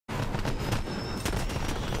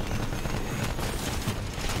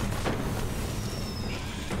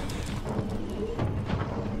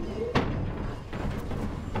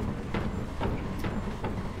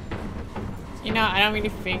know, I don't really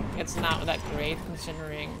think it's not that great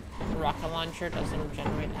considering the rocket launcher doesn't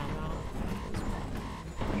regenerate ammo.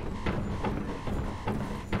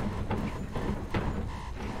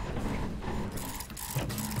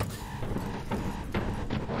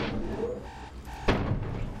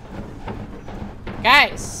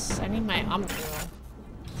 Guys, I need my Omni wheel.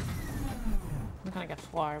 I'm gonna get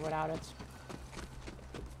far without it.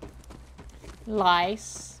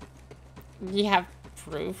 Lies. You have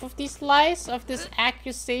proof of these lies? Of this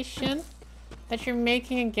accusation that you're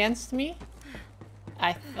making against me?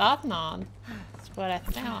 I thought not. That's what I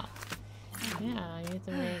thought. Yeah, I need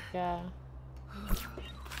to make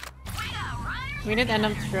we did end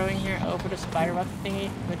up throwing her over the spider web thingy,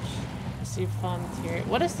 which she volunteered.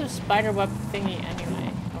 What is the spider web thingy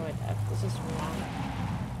anyway? Oh wait, this is wrong.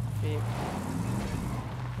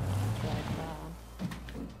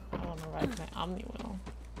 I want to ride my Omni wheel.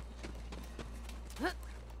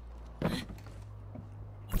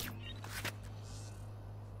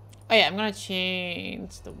 Oh yeah, I'm gonna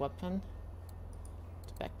change the weapon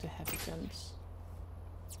back to heavy guns.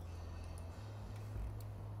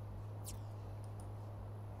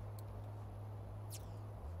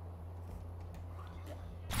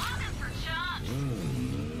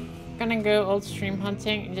 Gonna go old stream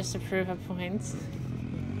hunting just to prove a point.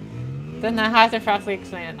 Then I have to properly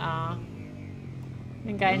explain it.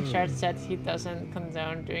 The guy in charge said he doesn't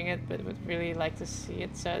condone doing it, but would really like to see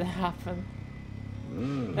it so it happen.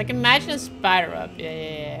 Like imagine a spider web.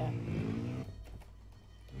 Yeah.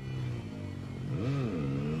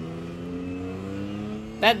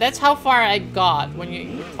 That's how far I got when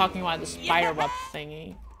you're talking about the spider web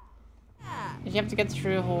thingy. Did you have to get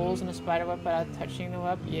through holes in the spider web without touching the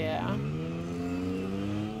web? Yeah.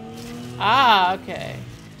 Ah, okay.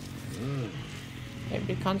 It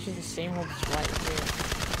becomes the same hole twice. Weird.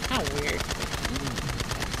 Kind of weird.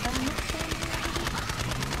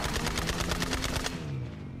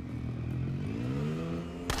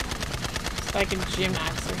 It's like a gym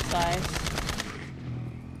exercise.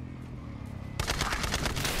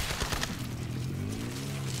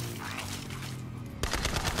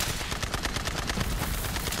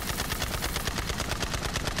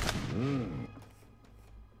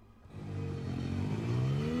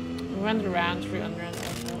 Went around through under and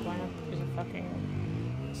over. Why not use a fucking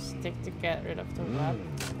stick to get rid of the web?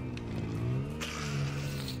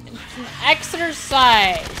 It's an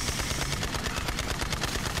exercise!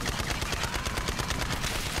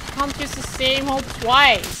 Can't use the same hole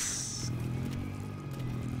twice.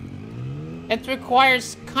 It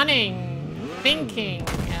requires cunning, thinking,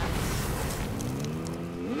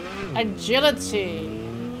 and agility.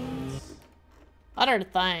 Other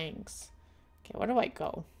things. Okay, where do I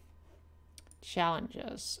go?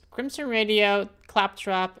 Challenges. Crimson Radio,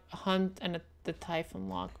 Claptrap, Hunt, and the Typhon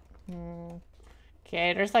Lock.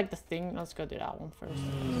 Okay, there's like the thing. Let's go do that one first.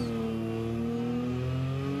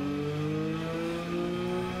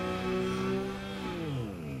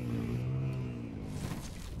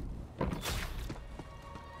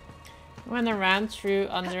 When I ran through,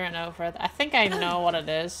 under, and over it. I think I know what it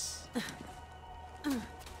is. You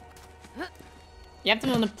have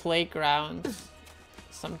them on the playground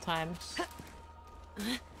sometimes.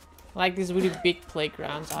 Like these really big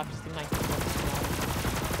playgrounds, obviously like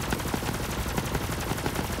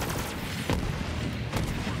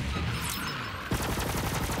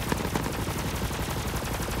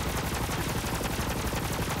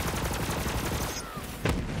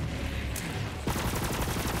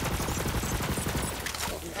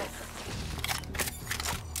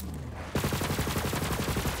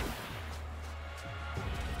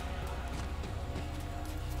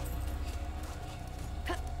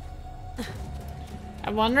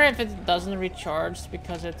I wonder if it doesn't recharge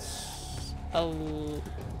because it's a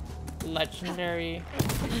legendary.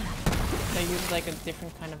 They use like a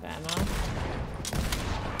different kind of ammo.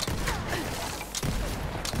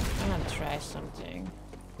 I'm gonna try something.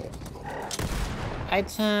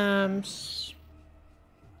 Items.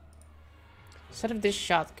 Instead of this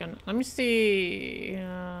shotgun, let me see.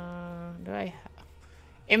 Do I have?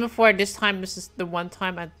 Aim before this time. This is the one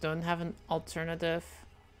time I don't have an alternative.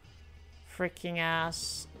 Freaking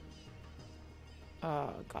ass.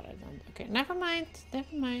 Oh god, I don't. Okay, never mind.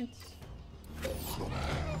 Never mind.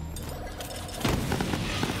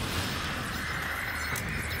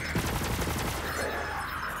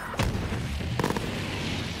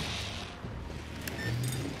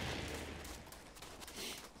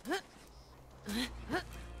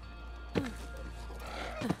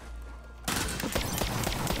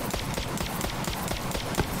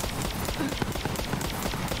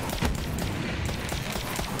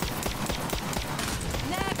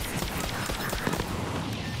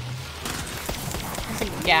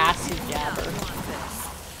 Just a gassy jabber.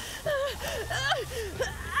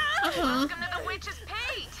 Welcome to the Witch's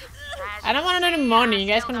Peak. I don't want to know the money. You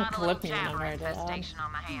guys can clip me Jabber whenever I do that. infestation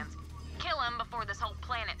on my hands. Kill him before this whole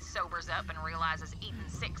planet sobers up and realizes Eden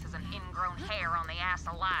 6 is an ingrown hair on the ass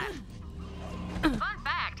of life. Fun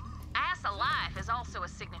fact, ass of life is also a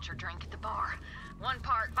signature drink at the bar. 1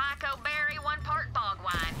 part Vico berry, 1 part bog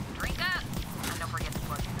wine. Drink up, and don't forget to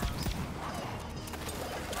plug your nose.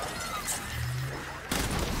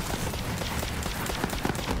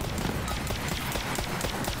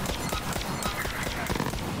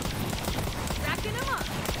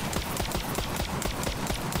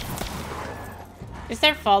 Is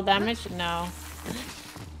there fall damage? No.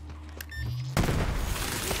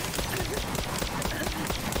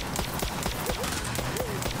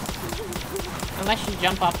 Unless you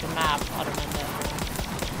jump off the map, other than that.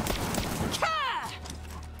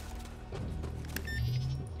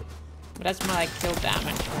 But that's more like kill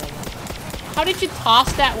damage. How did you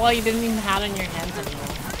toss that while you didn't even have it in your hands anymore?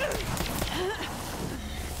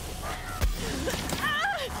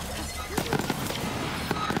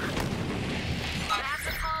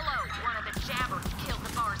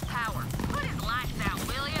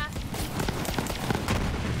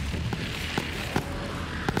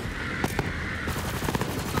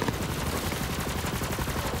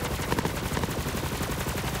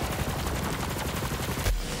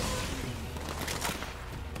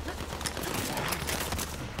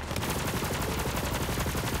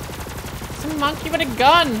 Monkey with a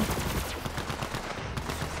gun!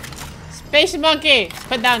 Space monkey!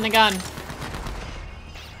 Put down the gun.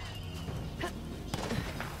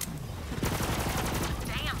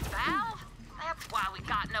 Damn valve! That's why we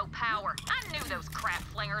got no power. I knew those crap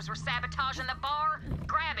flingers were sabotaging the bar.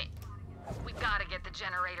 Grab it. We've got to get the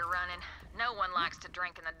generator running. No one likes to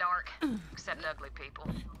drink in the dark, except ugly people.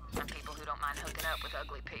 And people who don't mind hooking up with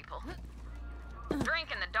ugly people.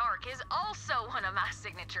 Drink in the dark is also one of my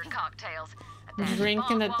signature cocktails. Drink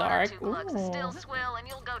in the dark. Still swill and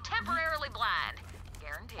you'll go temporarily blind.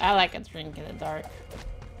 Guaranteed. I like a drink in the dark.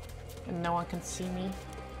 And no one can see me.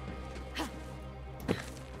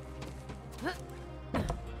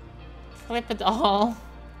 Flip it all.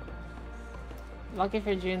 Lucky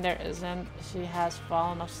for June there isn't. She has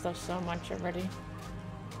fallen off stuff so much already.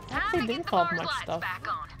 Actually didn't fall off much stuff.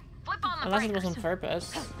 Unless it was on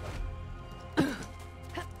purpose.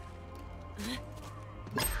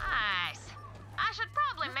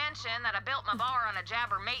 That I built my bar on a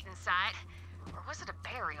jabber mating site. Or was it a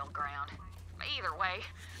burial ground? Either way,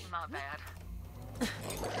 my bad.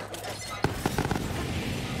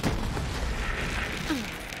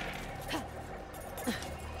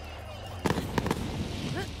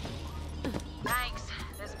 Thanks.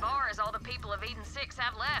 This bar is all the people of Eden 6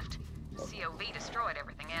 have left. COV destroyed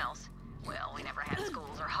everything else. Well, we never had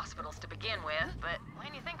schools or hospitals to begin with, but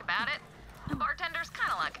when you think about it, a bartender's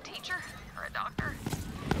kind of like a teacher or a doctor.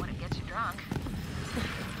 When it gets you drunk.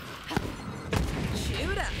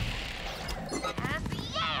 Shoot up. Yes,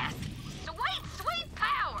 yes! Sweet, sweet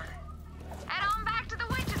power! Head on back to the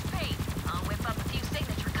Witch's Peak. I'll whip up a few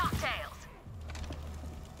signature cocktails.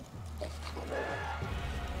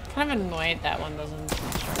 Kind of annoyed that one doesn't.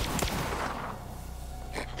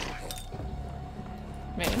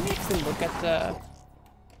 Wait, let me actually look at the.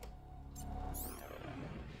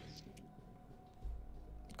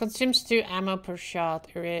 Consumes 2 ammo per shot.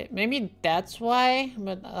 Maybe that's why,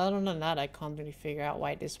 but other than that, I can't really figure out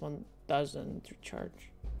why this one doesn't recharge.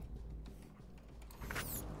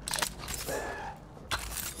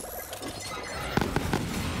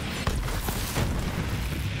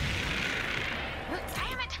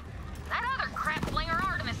 Damn it! That other crap flinger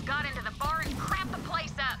Artemis got into the bar and crapped the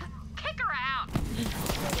place up. Kick her out!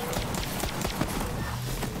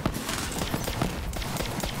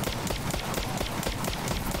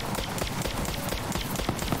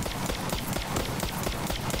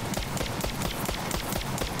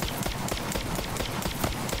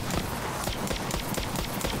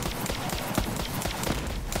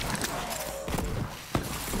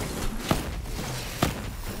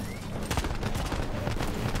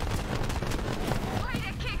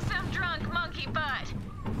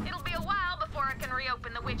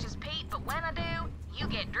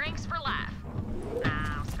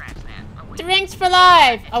 Drinks for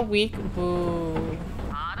life! A week? Boo.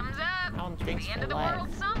 Bottoms up. I want drinks the for end of the life.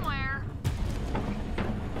 world somewhere.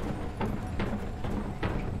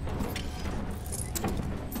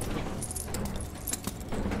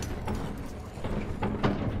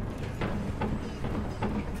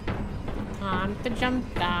 Time to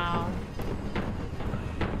jump down.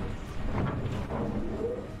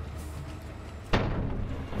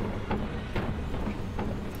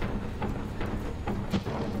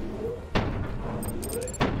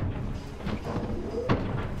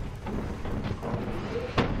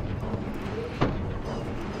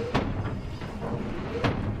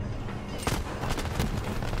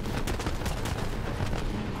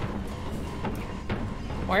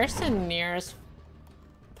 Where's the nearest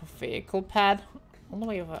vehicle pad? All the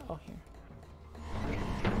way over. Oh, here.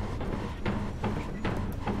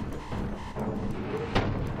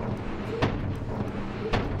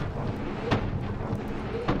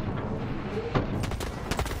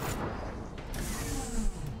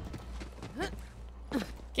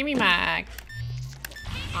 Give me mag.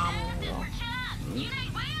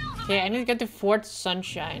 Okay, I need to get to Fort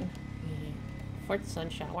Sunshine. Fort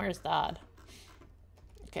Sunshine, where is that?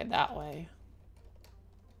 Okay, that way.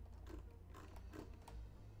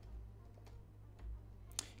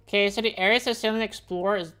 Okay, so the areas I still need to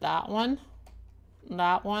explore is that one,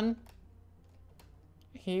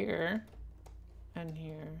 here, and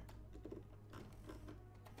here.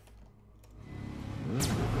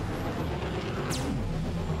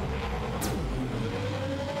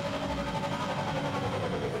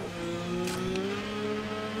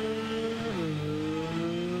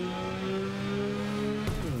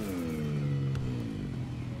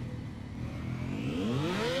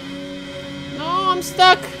 No, I'm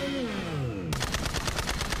stuck.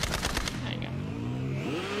 There you go.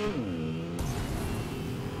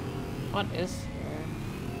 What is here?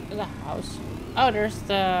 There's a house. Oh, there's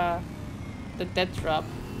the dead drop.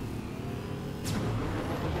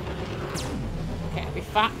 Okay, we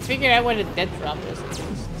figured out where the dead drop is at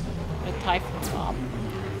least. The typhoon drop.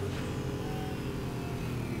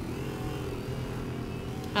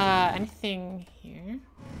 Anything here?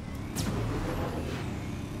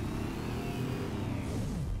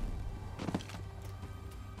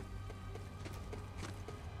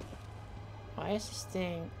 Why is this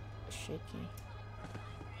thing shaky?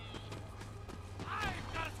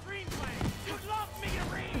 I've got a screenplay you'd love me to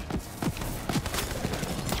read.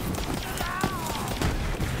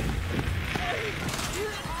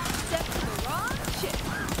 Step to the wrong chick.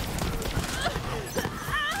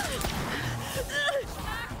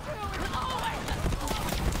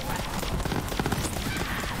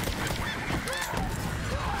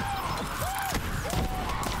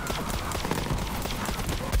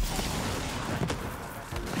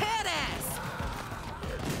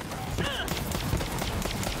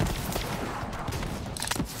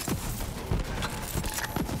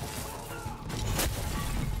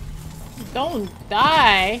 Don't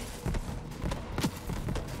die!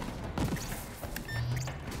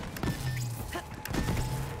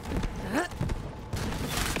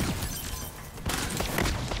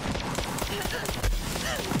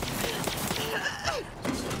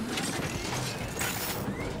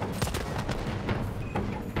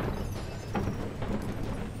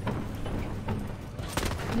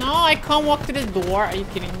 No, I can't walk to the door. Are you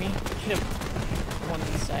kidding me? I should have gone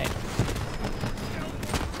inside.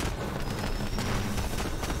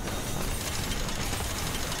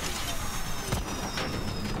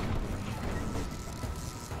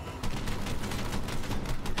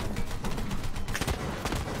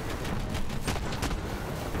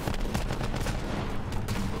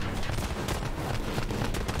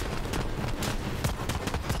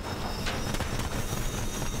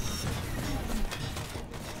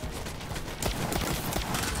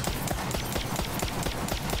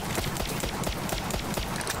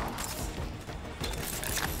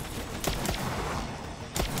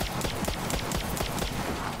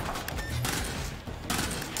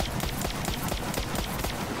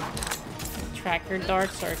 Tracker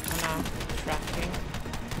darts are kind of tracking.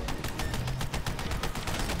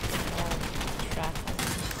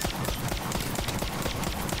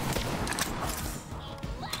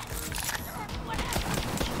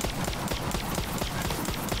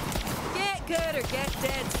 Get good or get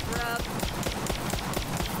dead, scrub.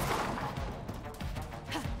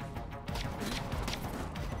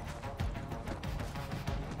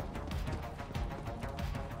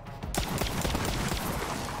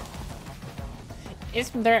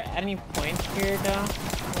 Isn't there any point here though?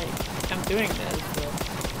 Like, I'm doing this, but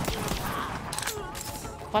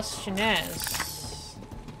question is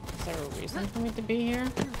there a reason for me to be here?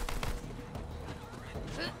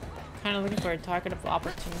 Kind of looking for a target of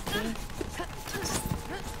opportunity.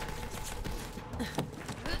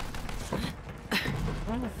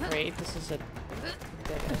 I'm afraid this is a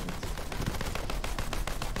dead end.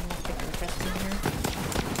 Nothing interesting here.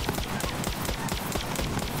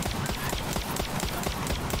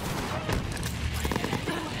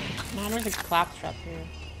 There's a claptrap here.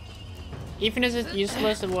 Even if it's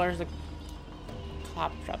useless, there's a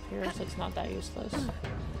claptrap here, so it's not that useless.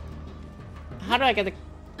 How do I get the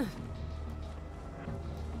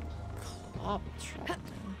claptrap?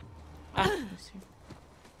 Ah, let me see.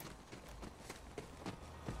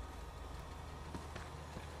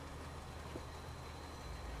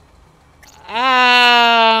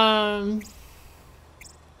 Ah!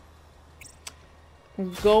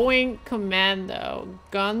 Going commando.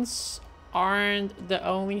 Guns aren't the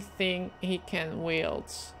only thing he can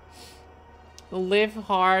wield. Live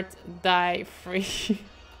hard, die free.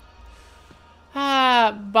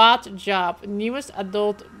 Bot job. Newest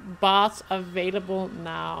adult bots available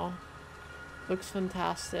now. Looks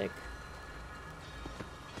fantastic.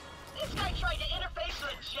 This guy tried to interface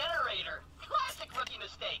with a generator. Classic rookie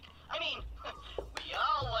mistake. I mean, we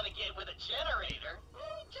all want to get with a generator.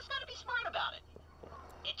 Just gotta be smart about it.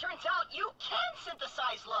 It turns out you can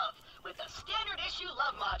synthesize love with a standard issue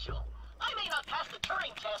love module. I may not pass the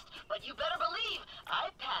Turing test, but you better believe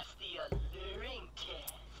I passed the alluring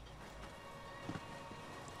test.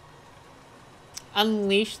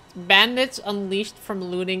 Unleashed. Bandits unleashed from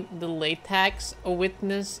looting the latex.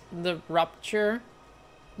 Witness the rupture.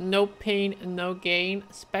 No pain, no gain.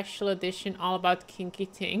 Special edition all about Kinky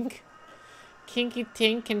Tink. Kinky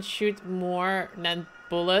Tink can shoot more than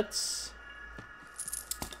bullets.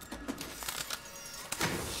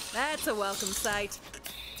 That's a welcome sight.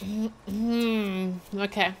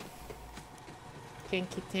 Okay.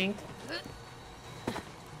 Kinky Tink.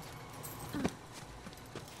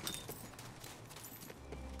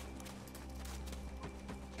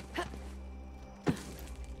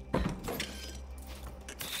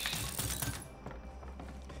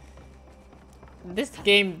 This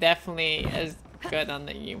game definitely is good on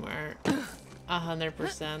the humor.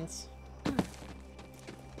 100%.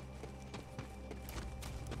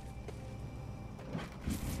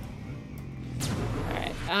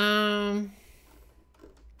 Alright,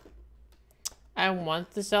 I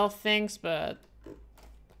want to sell things, but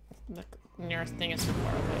the nearest thing is too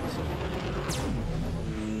far away. So.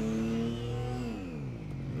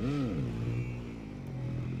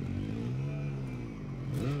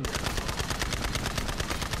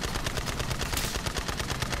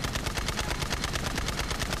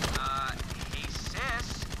 Hey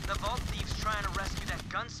sis, the vault thief's trying to rescue that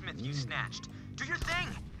gunsmith you snatched. Do your thing.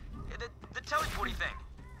 The teleporty thing.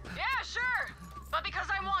 Yeah, sure. But because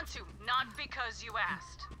I want to, not because you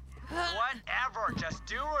asked. Whatever, just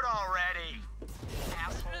do it already.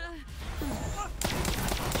 Asshole.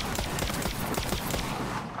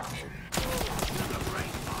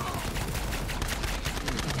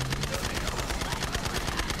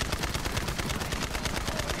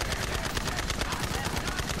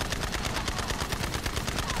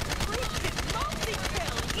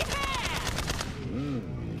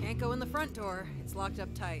 Can't go in the front door. It's locked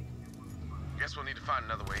up tight. Guess we'll need to find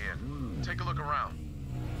another way in. Take a look around.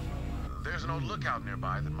 There's an old lookout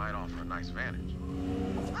nearby that might offer a nice vantage.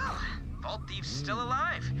 Oh, vault thief's still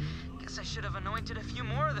alive. Guess I should have anointed a few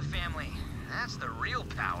more of the family. That's the real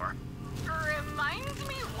power. Reminds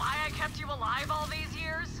me why I kept you alive all these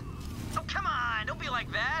years? Oh, come on, don't be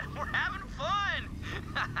like that. We're having fun.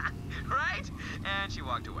 Right? And she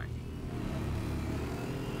walked away.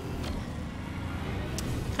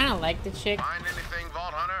 Kinda like the chick. Find anything,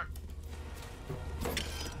 Vault Hunter?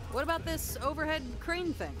 What about this overhead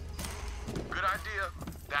crane thing? Good idea.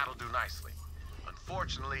 That'll do nicely.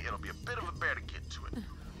 Unfortunately, it'll be a bit of a bear to get to it.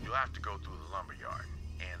 You'll have to go through the lumberyard.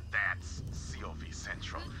 And that's COV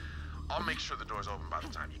Central. I'll make sure the door's open by the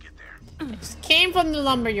time you get there. Just came from the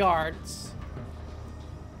lumberyards.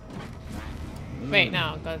 Wait,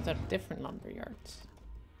 no, those are different lumberyards.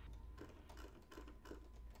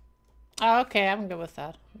 Oh, okay, I'm good with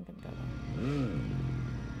that. I'm good with that.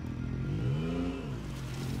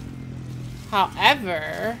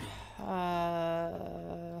 However,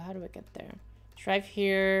 how do I get there? Drive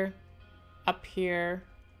here, up here,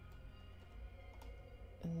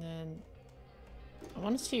 and then I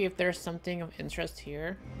want to see if there's something of interest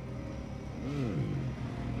here.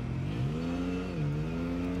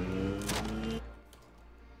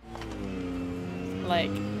 Like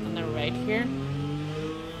on the right here.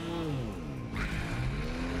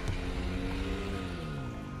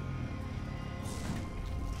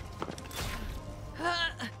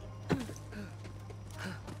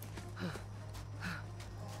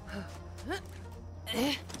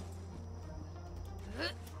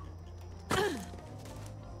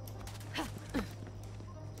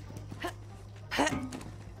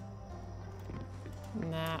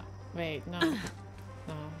 Nah, wait, no. No,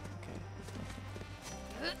 okay.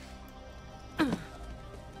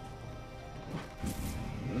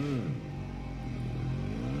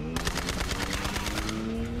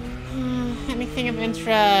 Anything of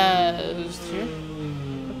interest here?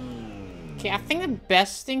 Okay, I think the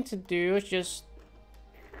best thing to do is just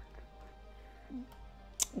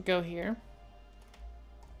go here.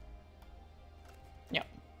 Yep.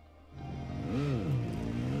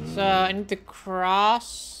 So I need to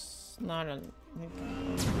cross. No, no.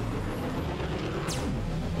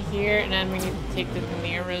 here, and then we need to take the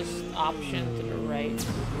nearest option to the right.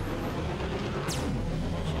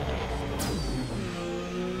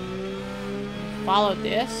 Follow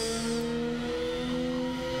this.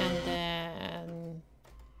 And then...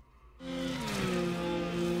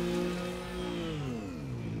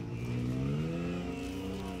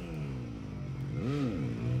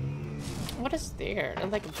 What is there?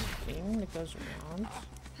 There's like a thing that goes around.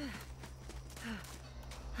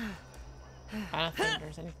 I don't think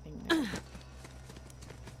there's anything there.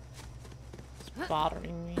 It's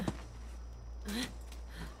bothering me.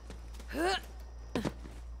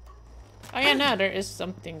 Oh yeah, no, there is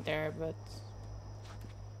something there, but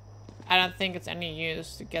I don't think it's any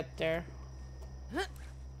use to get there.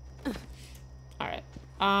 Alright.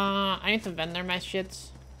 I need to vendor my shits.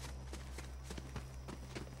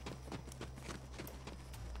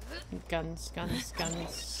 Guns, guns,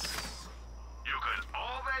 guns. You can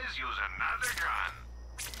always use another gun.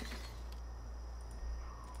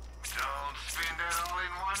 Don't spend it all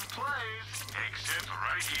in one place, except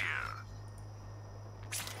right here.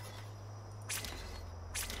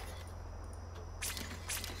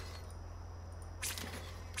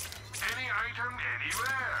 Any item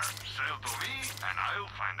anywhere. Sell to me, and I'll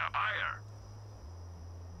find a buyer.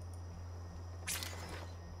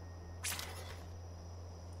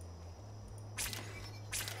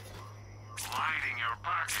 Lighting your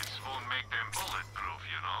pockets won't make them bulletproof,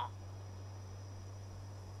 you know?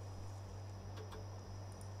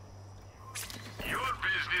 Your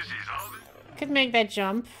business is all... Could make that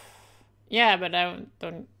jump. Yeah, but I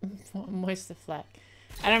don't moist the flag.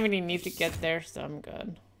 I don't really need to get there, so I'm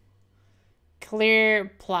good.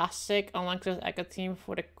 Clear plastic unlocks the Echo Team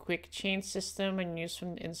for the quick change system and used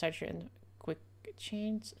from the inside your quick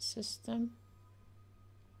change system.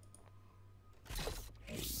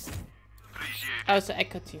 Oh, it's the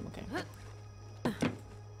Echo Team, okay.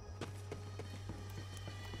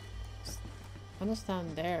 What is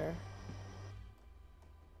down there?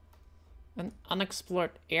 An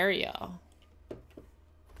unexplored area.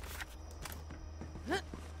 But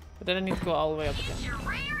then I need to go all the way up again.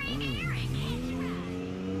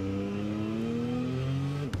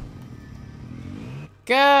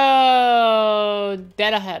 Go!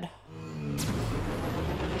 Dead ahead.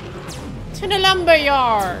 To the lumber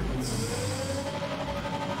yards!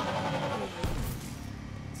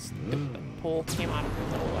 Stupid pole came out of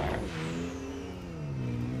nowhere.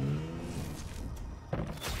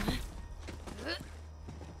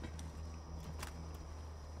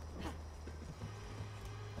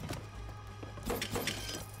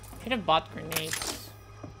 Could have bought grenades.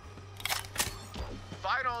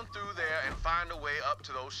 Fight on through there and find a way up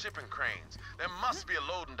to those shipping cranes. There must be a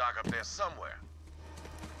loading dock up there somewhere.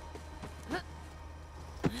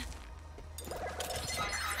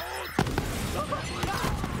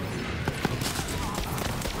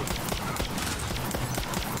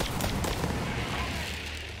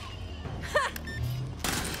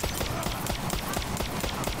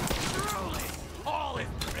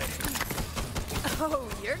 Oh,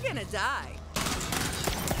 you're gonna die.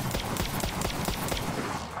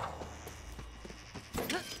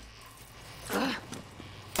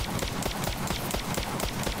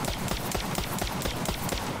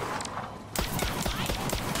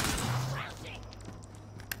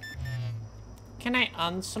 Can I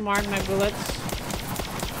unsmart my bullets?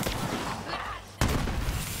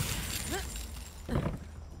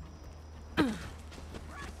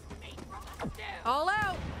 All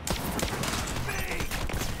out.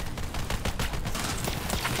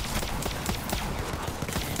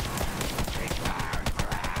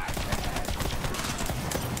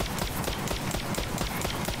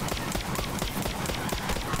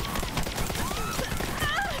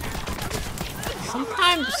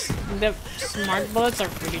 Sometimes the smart bullets are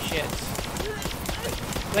pretty shit.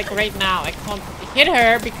 Like right now, I can't hit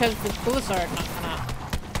her because the bullets are not gonna...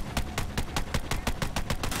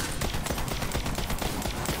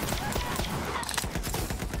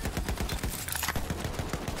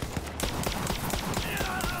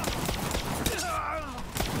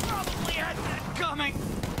 Probably had that coming.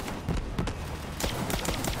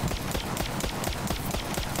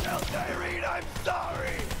 Tell Tyrene I'm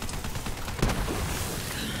sorry.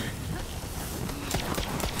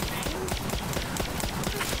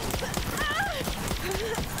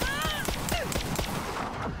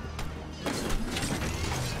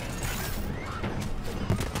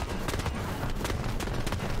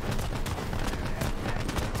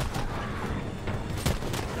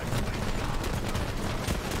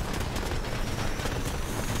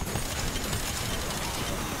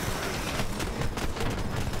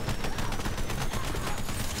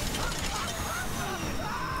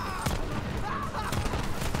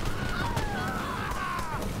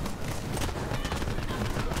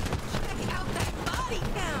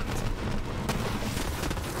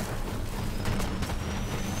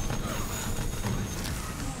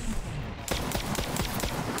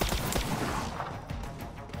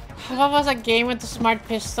 What was that game with the smart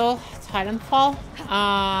pistol? Titanfall?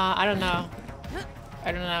 I don't know.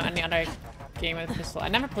 I don't know any other game with pistol. I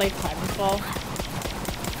never played Titanfall.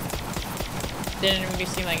 Didn't really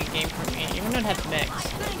seem like a game for me, even though it had mechs.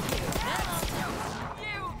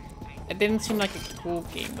 It didn't seem like a cool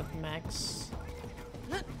game with mechs.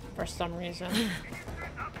 For some reason.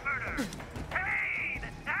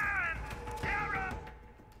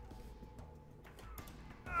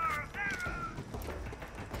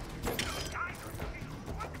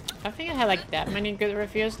 I think it had like that many good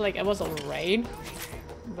reviews. Like it was alright,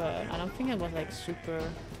 but I don't think it was like super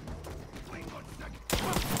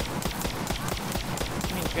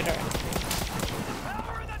good or anything.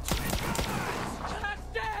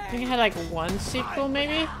 I think it had like one sequel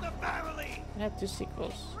maybe? It had 2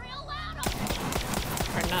 sequels.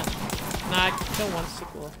 Or none. Nah, still one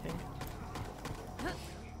sequel I think.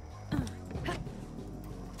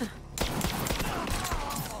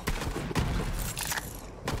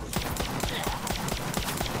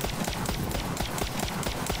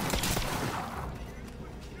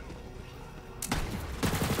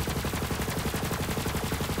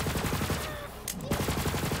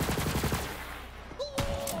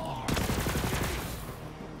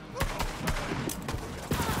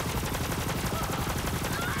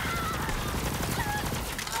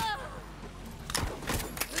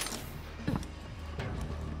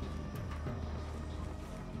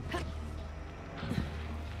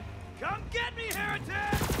 Come get me, heretic!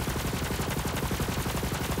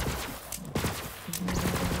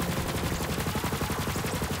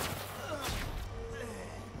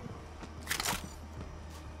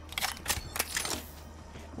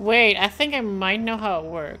 Wait, I think I might know how it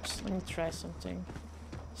works. Let me try something.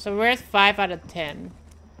 So we're at 5 out of 10.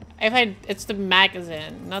 It's the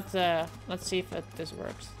magazine, not the. Let's see if this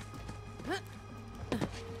works.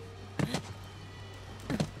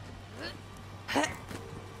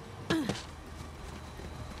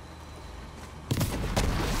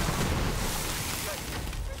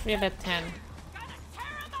 We have a 10.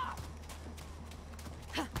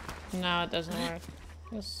 No, it doesn't work.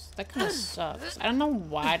 That kind of sucks. I don't know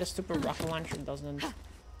why the stupid rocket launcher doesn't.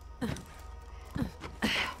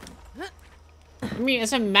 I mean,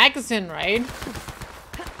 it's a magazine, right?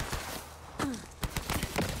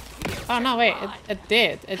 Oh no, wait, it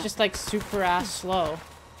did. It's just like super ass slow.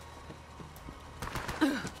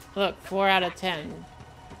 Look, 4 out of 10.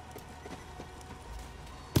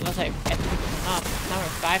 Unless I pick them up. Now we're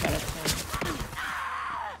 5 out of 10.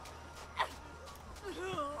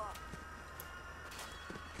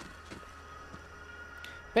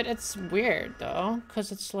 But it's weird though, because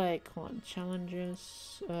it's like, hold on,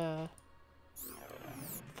 challenges, 5%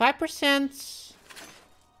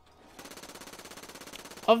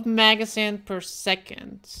 of magazine per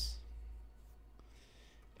second.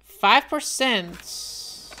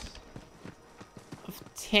 5% of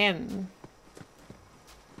 10.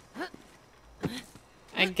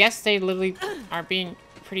 I guess they literally are being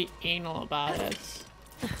pretty anal about it.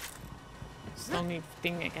 It's the only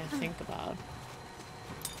thing I can think about.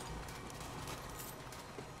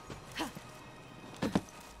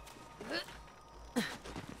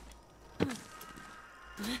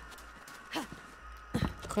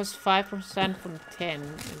 Because 5% from 10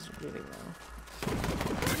 is really low.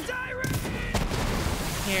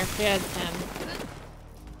 Here, 3 out of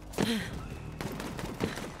 10.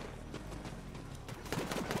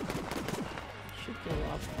 Should go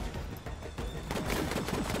up.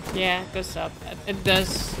 Yeah, it goes up. It does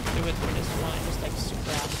do it for this one, just like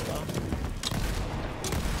super ass low.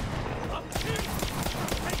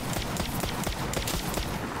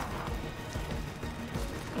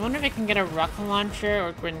 I wonder if I can get a rocket launcher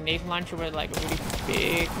or grenade launcher with like a really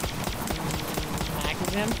big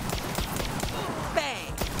magazine.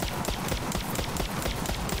 Bang!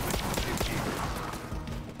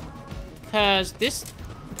 Cause this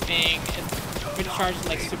thing, it recharges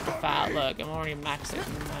like super fast. Look, I'm already maxed it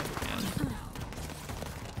in the magazine.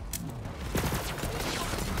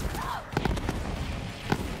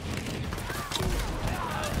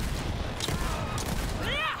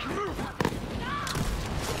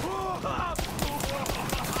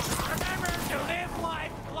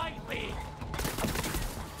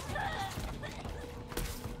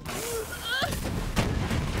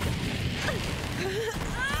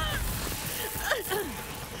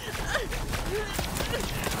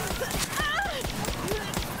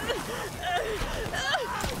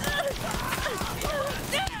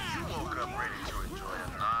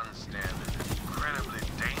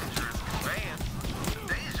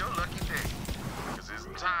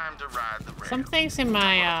 Some things in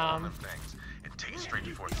my and take it straight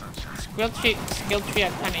to Fort Sunshine. skill tree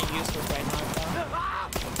are kind of useless right now, though.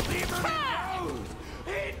 Lieberman knows!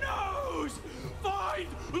 He knows! Find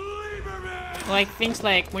Lieberman! Like things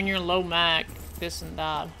like when you're low mag, this and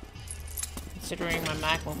that. Considering my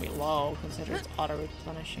mag won't be low, consider it's auto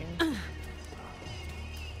replenishing.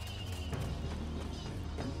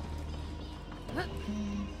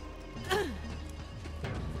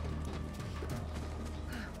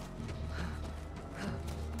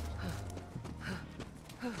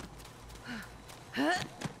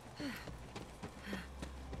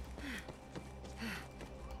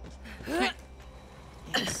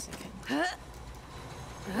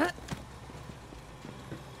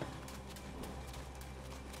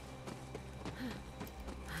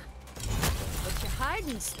 What you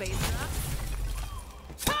hiding, Spacer?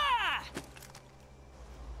 Ah!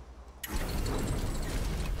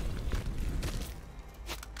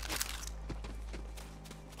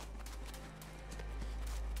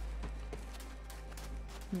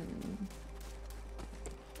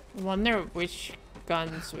 I wonder which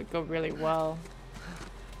guns would go really well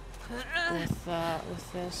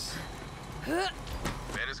with this.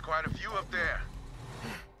 There's quite a few up there.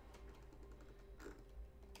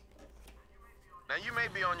 Now you may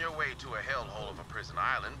be on your way to a hellhole of a prison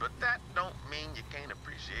island, but that don't mean you can't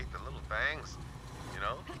appreciate the little things, you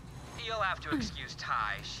know? You'll have to excuse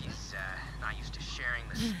Ty. She's not used to sharing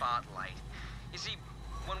the spotlight. You see,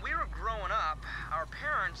 when we were growing up, our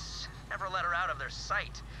parents never let her out of their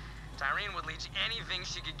sight. Tyreen would leech anything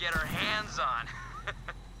she could get her hands on.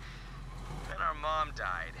 Then our mom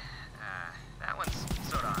died. That one's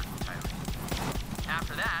sort of on Tyreen.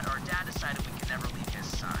 After that, our dad decided we could never leave his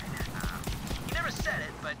side. He never said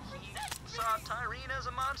it, but he saw Tyreen as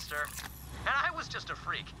a monster. And I was just a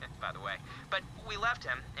freak, by the way. But we left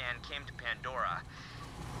him and came to Pandora.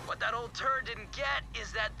 What that old turd didn't get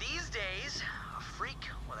is that these days, a freak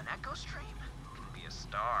with an echo stream can be a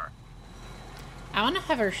star. I want to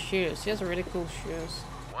have her shoes. She has really cool shoes.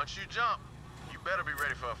 Once you jump, you better be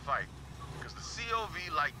ready for a fight. Because the COV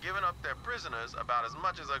like giving up their prisoners about as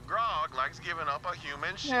much as a grog likes giving up a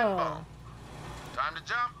human shin bone. Time to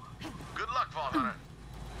jump. Good luck, Vault Hunter.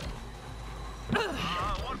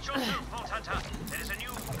 Watch yourself, Vault Hunter. There is a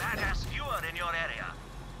new badass viewer in your area.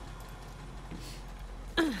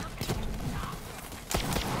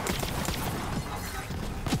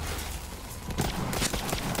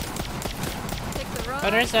 Oh,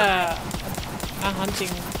 there's a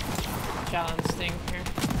hunting challenge thing here.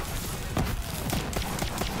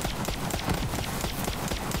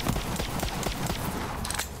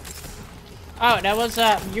 Oh, that was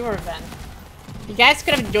a viewer event. You guys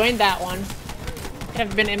could have joined that one. Could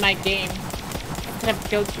have been in my game. I could have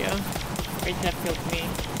killed you. Or you could have killed me.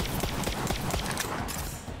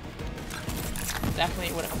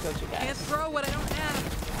 Definitely would have killed you guys. Can't throw what I don't have.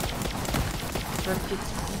 Perfect.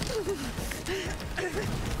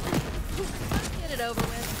 Get it over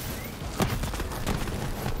with.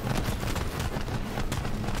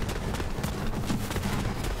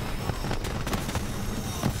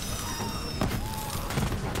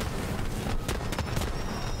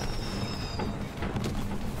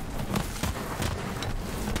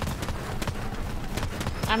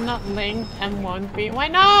 I'm not linked and won't be. Why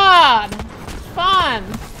not? It's fun.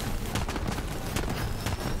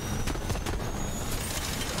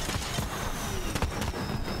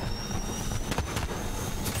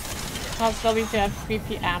 Possibility to have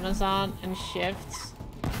creepy Amazon and shifts.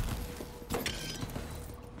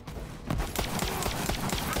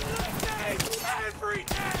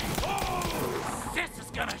 This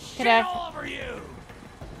is gonna Could shit have. all over you.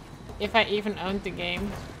 If I even owned the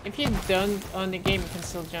game. If you don't own the game, you can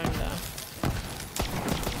still join though.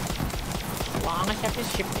 As long as you have to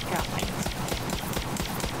ship the coins.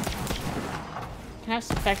 Can I have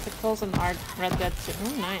spectacles and art Red Dead 2?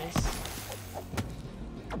 Oh, nice.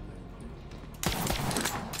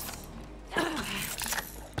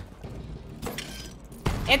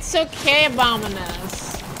 It's okay,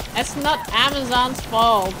 Abominus. It's not Amazon's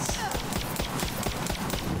fault.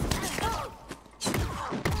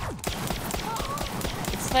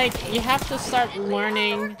 It's like you have to start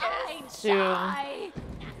learning to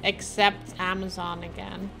accept Amazon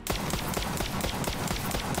again.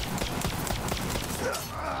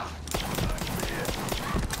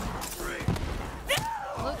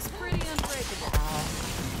 Looks pretty unbreakable.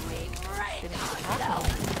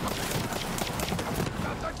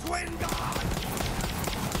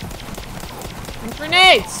 And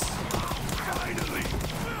grenades!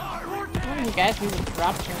 Oh, you guys need to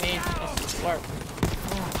drop grenades and just work.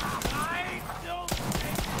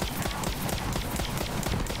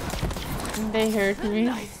 And they hurt me.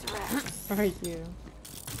 For you.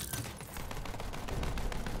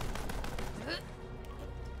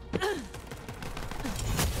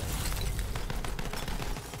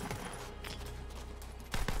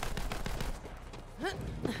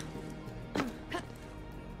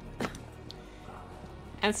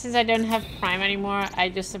 And since I don't have Prime anymore, I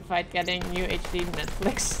justified getting new HD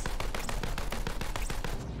Netflix.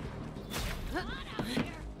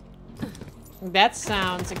 That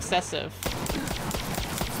sounds excessive.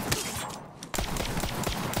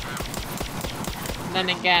 Then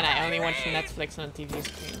again, I only watch Netflix on a TV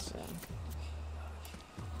screen, so...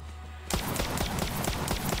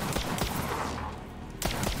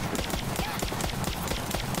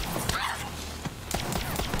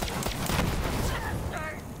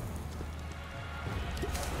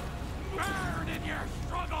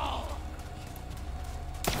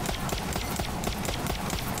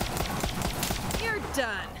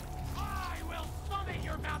 Done. I will summon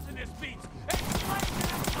your mountainous beats and slay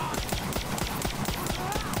them on.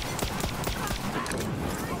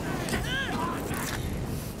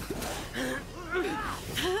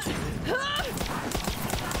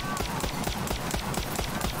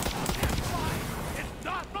 It's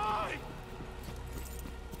not mine.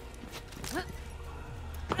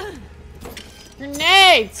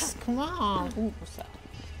 Grenades! Come on! Ooh, what's that?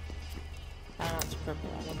 Oh, it's purple.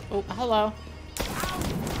 Oh, hello.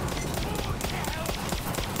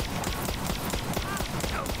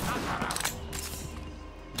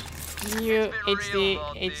 New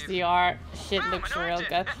HDR shit looks real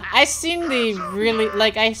good. I seen the really,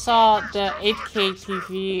 like, I saw the 8K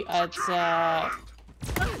TV at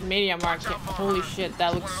Media Market. Holy shit,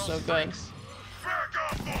 that looks so good.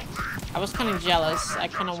 I was kind of jealous. I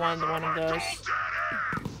kind of wanted one of those.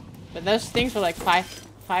 But those things were like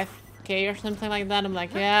 5K or something like that. I'm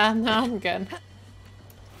like, yeah, no, I'm good.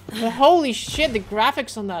 But holy shit, the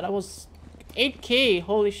graphics on that, I was 8K,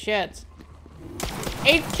 holy shit.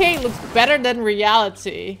 8K looks better than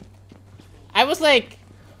reality. I was like,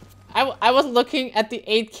 I was looking at the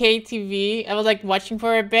 8K TV, I was like watching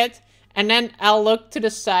for a bit, and then I'll look to the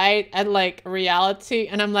side at like reality,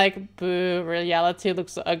 and I'm like, boo, reality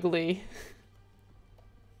looks ugly.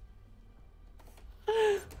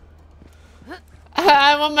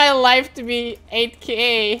 I want my life to be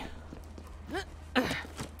 8K.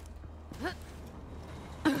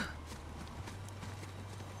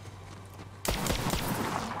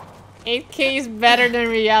 8K is better than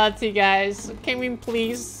reality, guys. Can we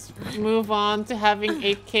please move on to having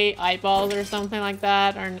 8K eyeballs or something like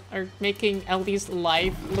that, or making at least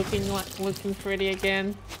life looking pretty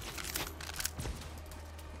again?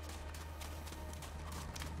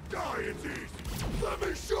 Deities, let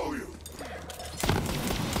me show you.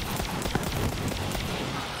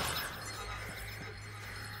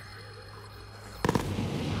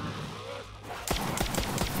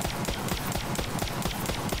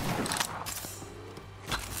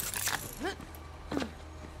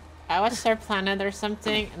 I watched our planet or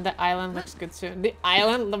something, and the island looks good too. The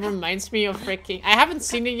island reminds me of freaking... I haven't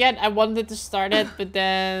seen it yet. I wanted to start it, but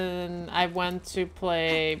then I went to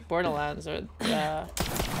play Borderlands. Or it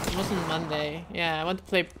wasn't Monday. Yeah, I went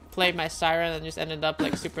to play my Siren and just ended up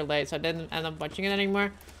like super late, so I didn't end up watching it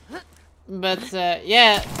anymore. But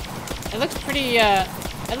yeah, it looks pretty...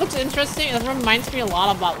 it looks interesting. It reminds me a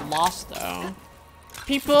lot about Lost, though.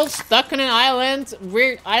 People stuck on an island,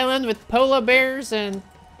 weird island with polar bears and...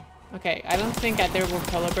 Okay, I don't think there were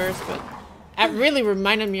polar bears, but it really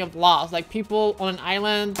reminded me of Lost. Like, people on an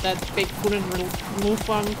island that they couldn't move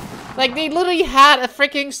from. Like, they literally had a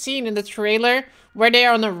freaking scene in the trailer where they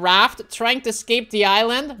are on a raft trying to escape the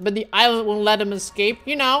island, but the island won't let them escape.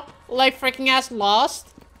 You know, like freaking ass Lost.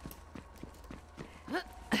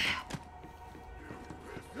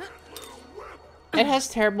 It has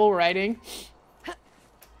terrible writing.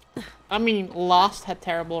 I mean, Lost had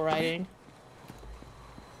terrible writing.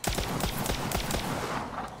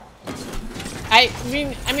 I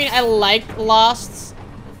mean, I like Lost,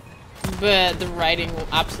 but the writing will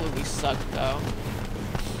absolutely suck, though.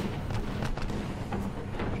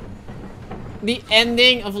 The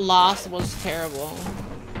ending of Lost was terrible.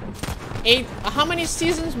 How many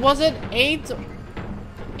seasons was it? 8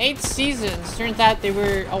 seasons. Turns out they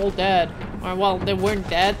were all dead. Or, well, they weren't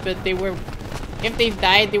dead, but they were... If they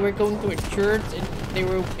died, they were going to a church, and they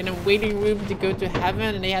were in a waiting room to go to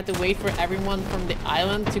heaven, and they had to wait for everyone from the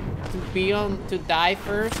island to die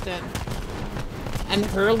first, and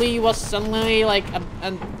Hurley was suddenly like a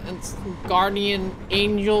guardian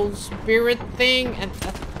angel spirit thing, and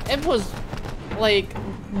it was like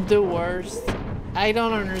the worst. I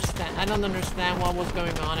don't understand what was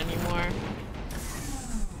going on anymore.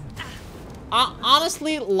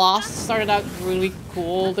 Honestly, Lost started out really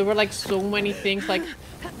cool. There were like so many things like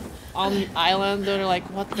on the island that are like,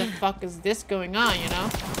 what the fuck is this going on, you know?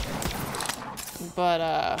 But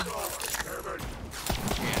yeah.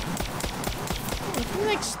 Can you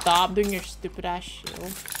like stop doing your stupid ass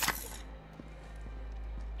shield?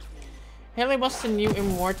 Hurley was the new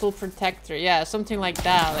immortal protector. Yeah, something like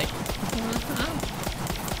that. Like,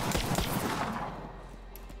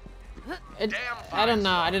 I don't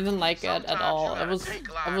know. I didn't like it at all. It was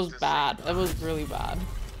bad. It was really bad.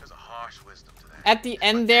 There's a harsh wisdom to that. At the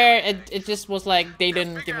end there, it just was like they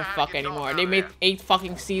didn't give a fuck anymore. They made 8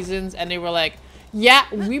 fucking seasons and they were like, yeah,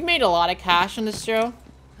 we made a lot of cash on this show.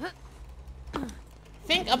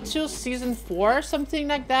 I think up to season 4 or something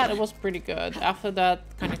like that, it was pretty good. After that,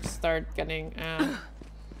 kind of started getting.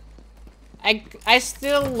 I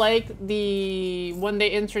still like the when they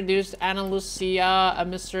introduced Ana Lucia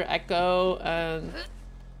and Mr. Echo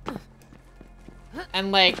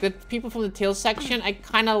and like the people from the Tales section. I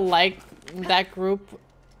kind of like that group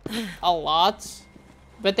a lot,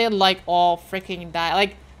 but they like all freaking died.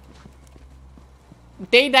 Like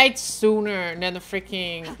they died sooner than the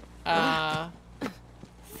freaking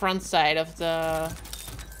front side of the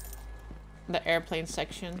airplane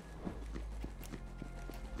section.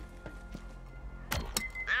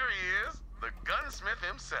 There he is, the gunsmith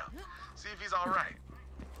himself. See if he's all right.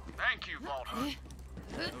 Thank you, Vault Hunter.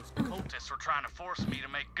 Those cultists were trying to force me to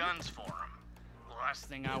make guns for them. The last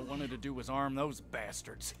thing I wanted to do was arm those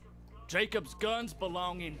bastards. Jacob's guns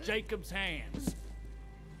belong in Jacob's hands.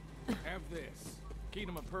 Have this. Key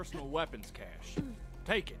to my personal weapons cache.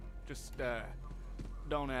 Take it. Just,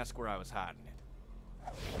 don't ask where I was hiding it.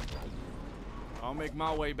 I'll make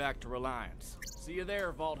my way back to Reliance. See you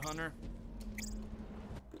there, Vault Hunter.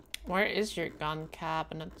 Where is your gun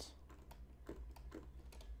cabinet?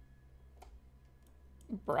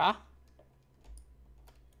 Bruh?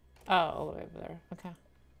 Oh, all the way over there. Okay.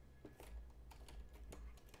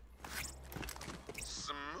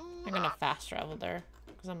 Smooth. I'm gonna fast travel there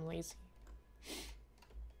because I'm lazy.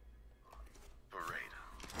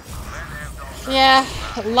 Yeah,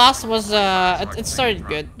 last was it started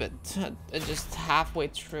good, but it just halfway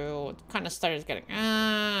through it kind of started getting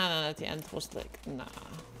and then at the end was like nah.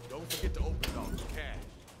 Don't forget to open all the cash.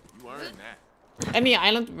 You earned that. And the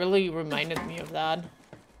island really reminded me of that.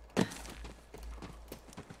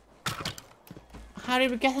 How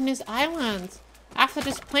did we get on this island? After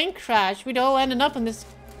this plane crash, we'd all ended up on this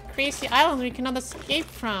crazy island we cannot escape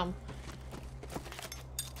from.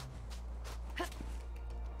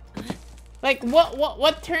 Like what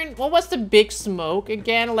was the big smoke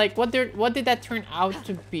again? Like what did that turn out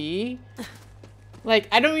to be? Like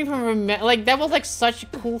I don't even remember. Like that was like such a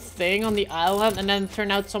cool thing on the island, and then it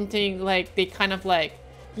turned out something like they kind of like,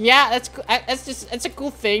 yeah, it's a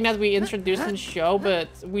cool thing that we introduced in the show, but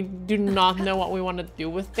we do not know what we want to do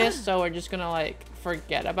with this, so we're just gonna like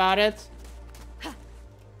forget about it.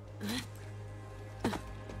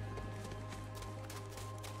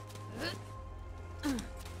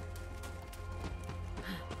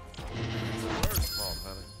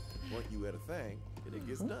 What you had a thing, and it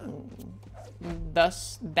gets done.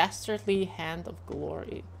 Thus, dastardly hand of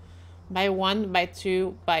glory. By 1, by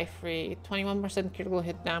 2, by 3. 21% critical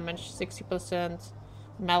hit damage, 60%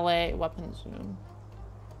 melee weapon zoom.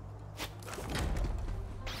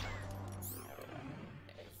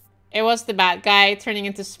 It was the bad guy turning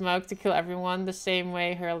into smoke to kill everyone, the same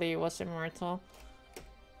way Hurley was immortal.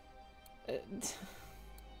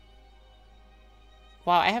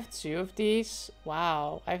 Wow, I have 2 of these.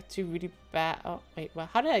 Wow, I have 2 really bad. Oh wait, well,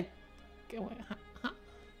 how did I? Wait, huh?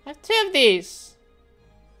 I have 2 of these.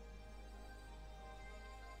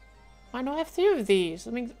 Why do I have 2 of these?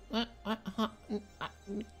 Let me.